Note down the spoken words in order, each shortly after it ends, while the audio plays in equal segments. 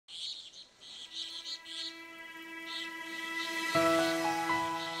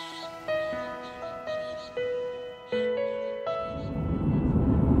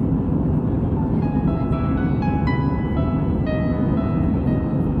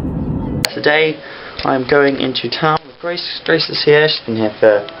today I'm going into town with Grace. Grace is here. She's been here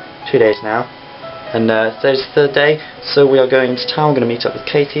for 2 days now, and today's the third day. So we are going to town. We're going to meet up with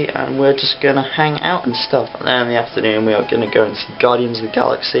Katie, and we're just going to hang out and stuff. And then in the afternoon we are going to go and see Guardians of the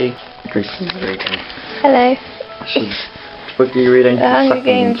Galaxy. Grace is reading. Hello. What are you reading? The Hunger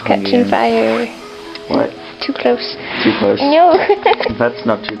Games Catching Fire. What? Too close. Too close? No. That's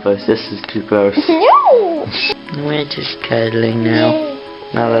not too close. This is too close. No. We're just cuddling now.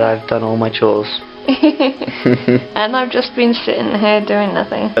 Yay. Now that I've done all my chores. And I've just been sitting here doing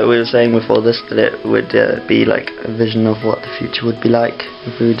nothing. We were saying before this that it would be like a vision of what the future would be like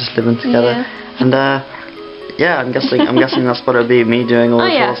if we were just living together. Yeah. And yeah, I'm guessing that's what it would be. Me doing all the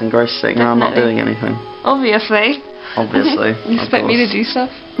chores and Grace sitting and I'm not doing anything. Obviously. Obviously. You expect me to do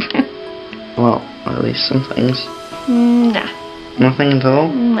stuff? Well, at least some things. Nah. Nothing at all?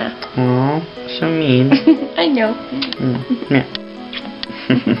 Nah. Aw, so mean. I know. Yeah.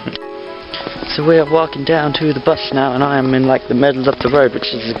 So we are walking down to the bus now, and I am in like the middle of the road,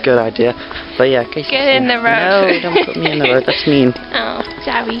 which is a good idea. But yeah, Casey, get in the road. No, don't put me in the road. That's mean. Oh,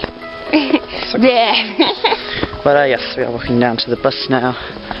 sorry. Yeah. But yes, we are walking down to the bus now,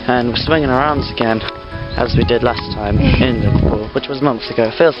 and we're swinging our arms again, as we did last time in Liverpool, which was months ago.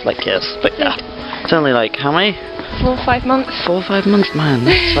 It feels like years, but yeah, it's only like how many? 4 or 5 months. 4 or 5 months, man.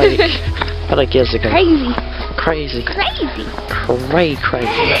 That's like felt like years ago. Crazy. Crazy. Crazy. Crazy.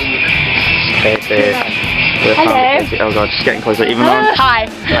 Okay, hello. Oh god, just getting closer. Even though hi.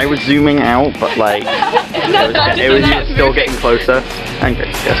 I was zooming out, but like it was still getting closer. And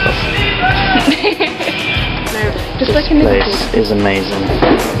good, yes, this place is amazing.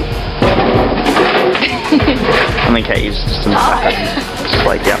 I think Katie's just in the back. Just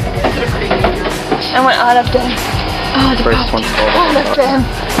like, yeah. I went all of them. Oh, the first one's all of them.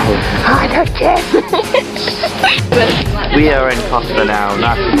 All of them. We are in Costa now,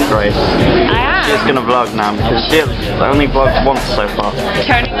 that's Grace. I am. She's gonna vlog now because she's only vlogged once so far.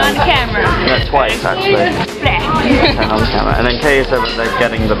 Turning on the camera. Yeah, twice actually. Turn on the camera. And then Katie's over there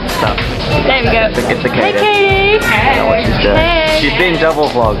getting the stuff. There we go. It's a Hey, Katie. Katie. I know what she's doing. Hey. She's been double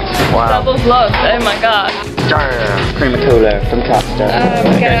vlogged. Wow. Double vlogged. Oh my god. Cream of Cola from Costa. Oh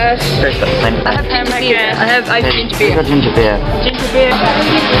my gosh. Grace got the same thing. I have ginger beer. I have ginger beer. You got ginger beer. Ginger beer.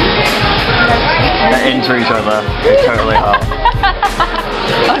 They're into each other. It's totally hot.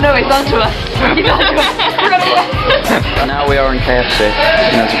 Oh no, it's onto us. He's onto us. Now we are in KFC.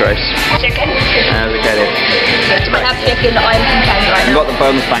 That's Grace. Chicken. There's Katie. I have chicken. I'm content right I now. got the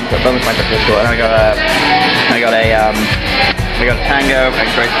bonus banquet is cool, and I got a Tango, and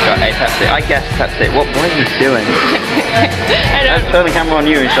Grace got a Pepsi. I guess Pepsi. What are you doing? I don't Turn the camera on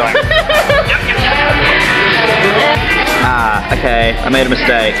you and shine. Okay. I made a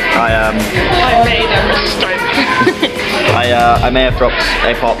mistake. I made a mistake. I may have dropped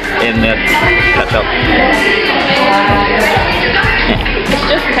a pop in the ketchup. It's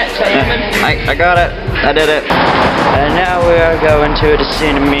just ketchup. I got it. I did it. And now we are going to the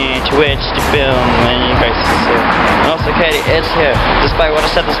cinema to watch the film when Grace is here. And also Katie is here. Despite what I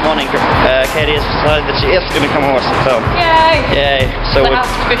said this morning, Katie has decided that she is going to come and watch the film. Yay! Yay. So I have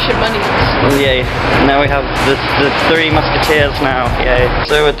sufficient money. yay. Now we have the 3 Musketeers now. Yay.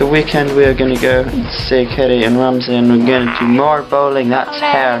 So at the weekend we are going to go see Katie and Ramsey, and we're going to do more bowling. That's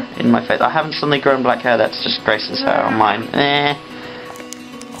hair in my face. I haven't suddenly grown black hair. That's just Grace's hair on mine.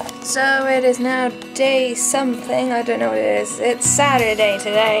 So it is now day something, I don't know what it is. It's Saturday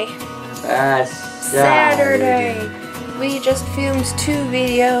today. Saturday. We just filmed 2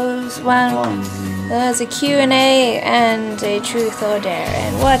 videos. One, there's a Q&A and a truth or dare.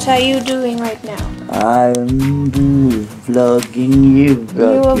 And what are you doing right now? I'm vlogging you.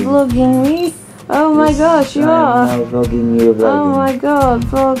 You are vlogging me? Oh my gosh, you are. I'm now vlogging you. Oh my god,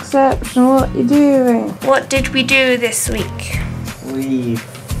 vlogception, what are you doing? What did we do this week? We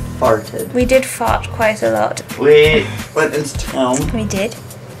farted. We did fart quite a lot. We went into town We did.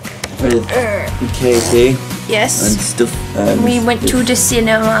 with Katie Yes. and stuff. We went to the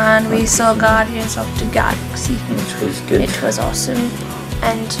cinema and we saw Guardians of the Galaxy. Which was good. It was awesome.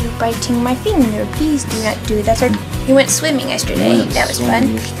 And you're biting my finger. Please do not do that. We went swimming yesterday. That was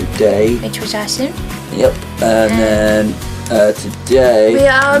fun. Yesterday. Which was awesome. Yep. And then today we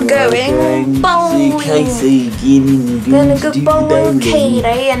are going bowling. Gonna go bowling with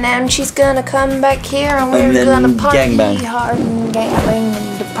Katie, and then she's gonna come back here, and we're gonna party hard and gangbang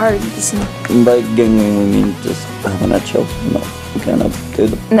and the parties. And by gangbang we mean just having a chill. Not gonna do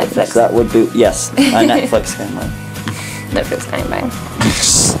the Netflix. That would be yes. A Netflix gangbang. Netflix gangbang.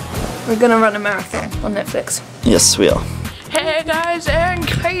 We're gonna run a marathon on Netflix. Yes, we are. Hey guys, and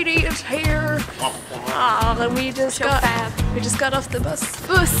Katie is here. And we just got off the bus.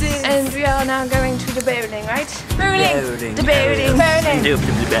 And we are now going to the bowling, right? Bowling. The bowling. That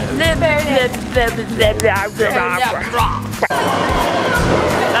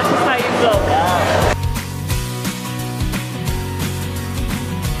is how you vlog.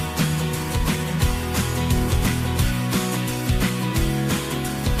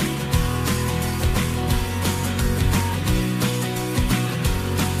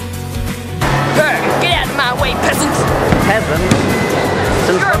 Get out of my way, peasant! Peasant?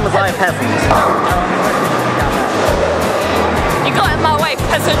 Since when was I a peasant? You got out of my way,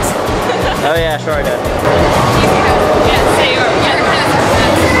 peasant! Oh yeah, sure I did. Yeah, so you're a peasant.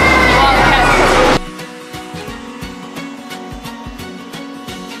 You are a peasant.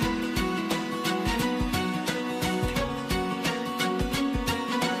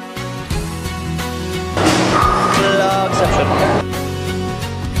 Exception.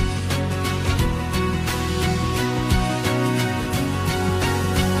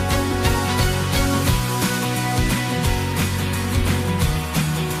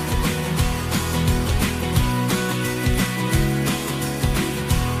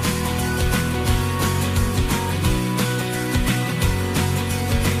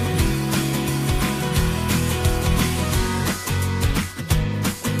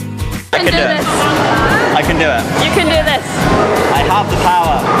 I can do it. I can do it. You can do this. I have the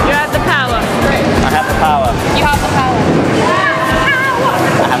power. You have the power. I have the power. You have the power.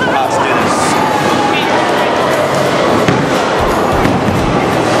 I have the power to do this.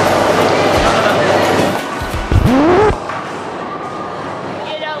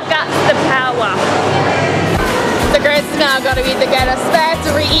 You don't got the power. The Grace has now got to either get a spare to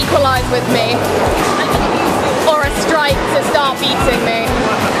re-equalise with me, or a strike to start beating me.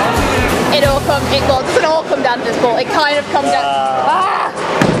 It doesn't all come down to this ball. It kind of comes down.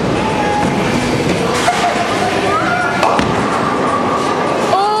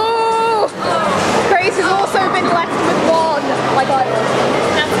 Oh! Grace has also been left with one, like I was.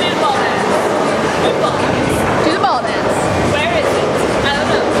 Now to do the ball dance. Do the ball dance. Where is it? I don't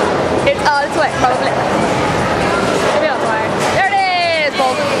know. It's on its way, probably. Maybe on its way. There it is!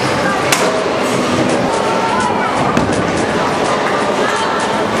 Ball.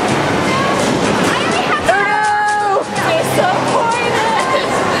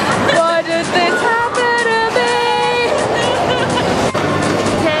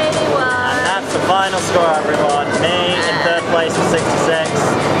 Final score, everyone. Me in third place with 66.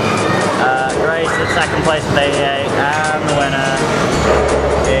 Grace in second place with 88. And the winner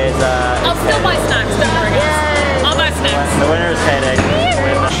is... I'll still buy snacks, don't worry guys. I'll buy snacks. The winner is Katie.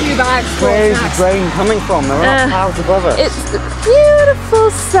 Few bags full of Where is the snacks. train coming from? There are clouds above us. It's a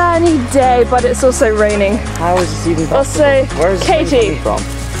beautiful sunny day, but it's also raining. How is this even possible? Also, Where is the Katie, train coming from?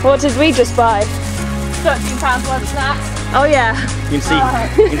 what did we just buy? £13 worth of snacks. Oh yeah. You can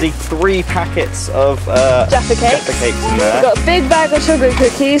see 3 packets of Jaffa cakes. in We've there. got a big bag of sugar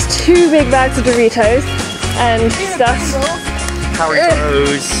cookies, 2 big bags of Doritos, and stuff.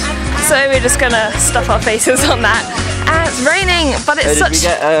 Haribo's. So we're just gonna stuff our faces on that. And it's raining, but it's Did we such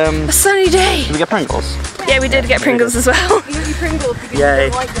get, a sunny day. Did we get Pringles? Yeah, we did get Pringles as well.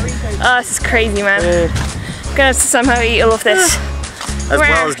 Yay. Oh, this is crazy, man. I'm gonna have to somehow eat all of this. As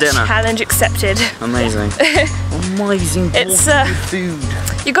well as dinner. Challenge accepted. Amazing. Amazing. It's food.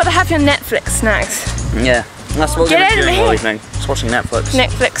 You got to have your Netflix snacks. Yeah. That's what we're Get going to out be of doing here. all evening. Just watching Netflix.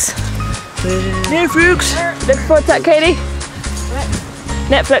 Netflix. Look forward to that, Katie.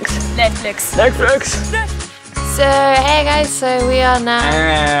 Netflix. So hey guys, so we are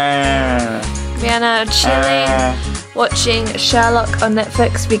now chilling, watching Sherlock on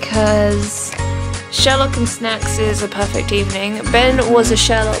Netflix because Sherlock and snacks is a perfect evening. Ben was a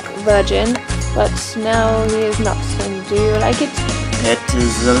Sherlock virgin, but now he is not. And do you like it? It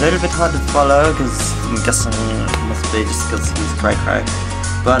is a little bit hard to follow because I'm guessing it must be just because he's cray cray.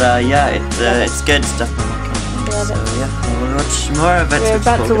 But yeah, it's good. It's definitely Yeah, so yeah, we'll watch more of it. We're which is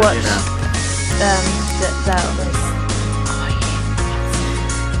about what to we're gonna watch do now. that was.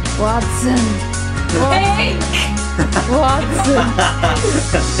 Watson. Fake. Watson.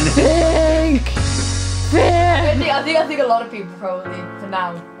 Fake. Fake. I think a lot of people probably for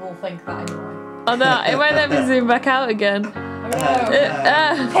now will think that anyway. Oh no, it won't let me zoom back out again.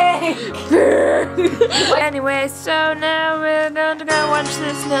 Anyway, so now we're going to go watch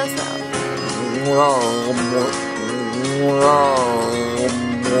this now.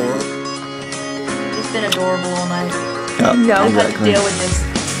 It's been adorable all night. Yep, No. I've had to deal with this.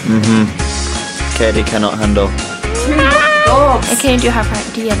 Katie cannot handle. Dogs. Okay, do you have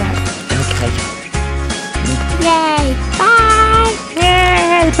right? Do you have right? Okay. Yay! Bye!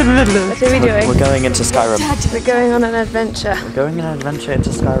 Yay! What are we doing? We're going into Skyrim. We're going on an adventure. We're going on an adventure into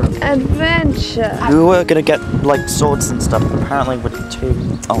Skyrim. Adventure! We were gonna get like swords and stuff, but apparently we're too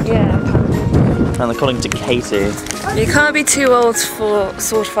old. Yeah. And according to Katie. You can't be too old for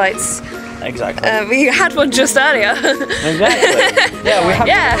sword fights. Exactly. We had one just earlier. Exactly. Yeah, we had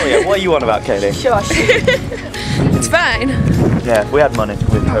Yeah. one earlier. What are you on about, Katie? Shush. It's fine. Yeah, if we had money,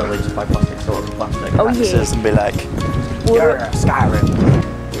 we'd totally just buy plastic swords and plastic axes and be like, "Yeah, Skyrim."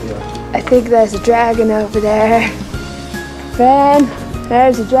 I think there's a dragon over there. Fran,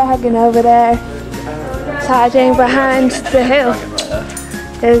 there's a dragon over there. It's hiding behind the hill.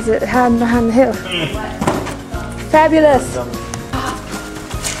 There's a hiding behind the hill. Fabulous.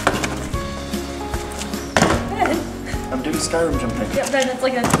 I'm doing Skyrim jumping. Yeah, then it's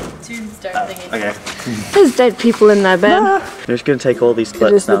like a tombstone thingy. Okay. There's dead people in their bed. I'm just gonna take all these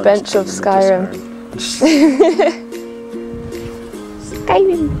clips It is the now and bench just of put them into Skyrim.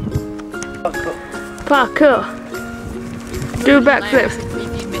 Skyrim. Parkour. Do a backflip.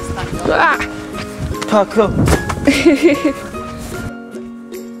 If you missed that goal. Ah. Parkour.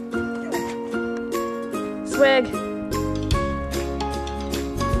 Swig.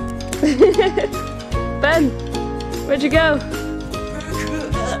 Ben, where'd you go?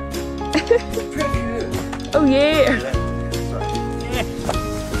 Oh yeah.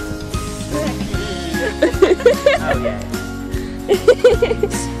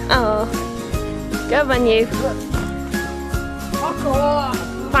 Oh, go on you.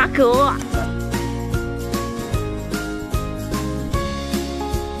 Parkour.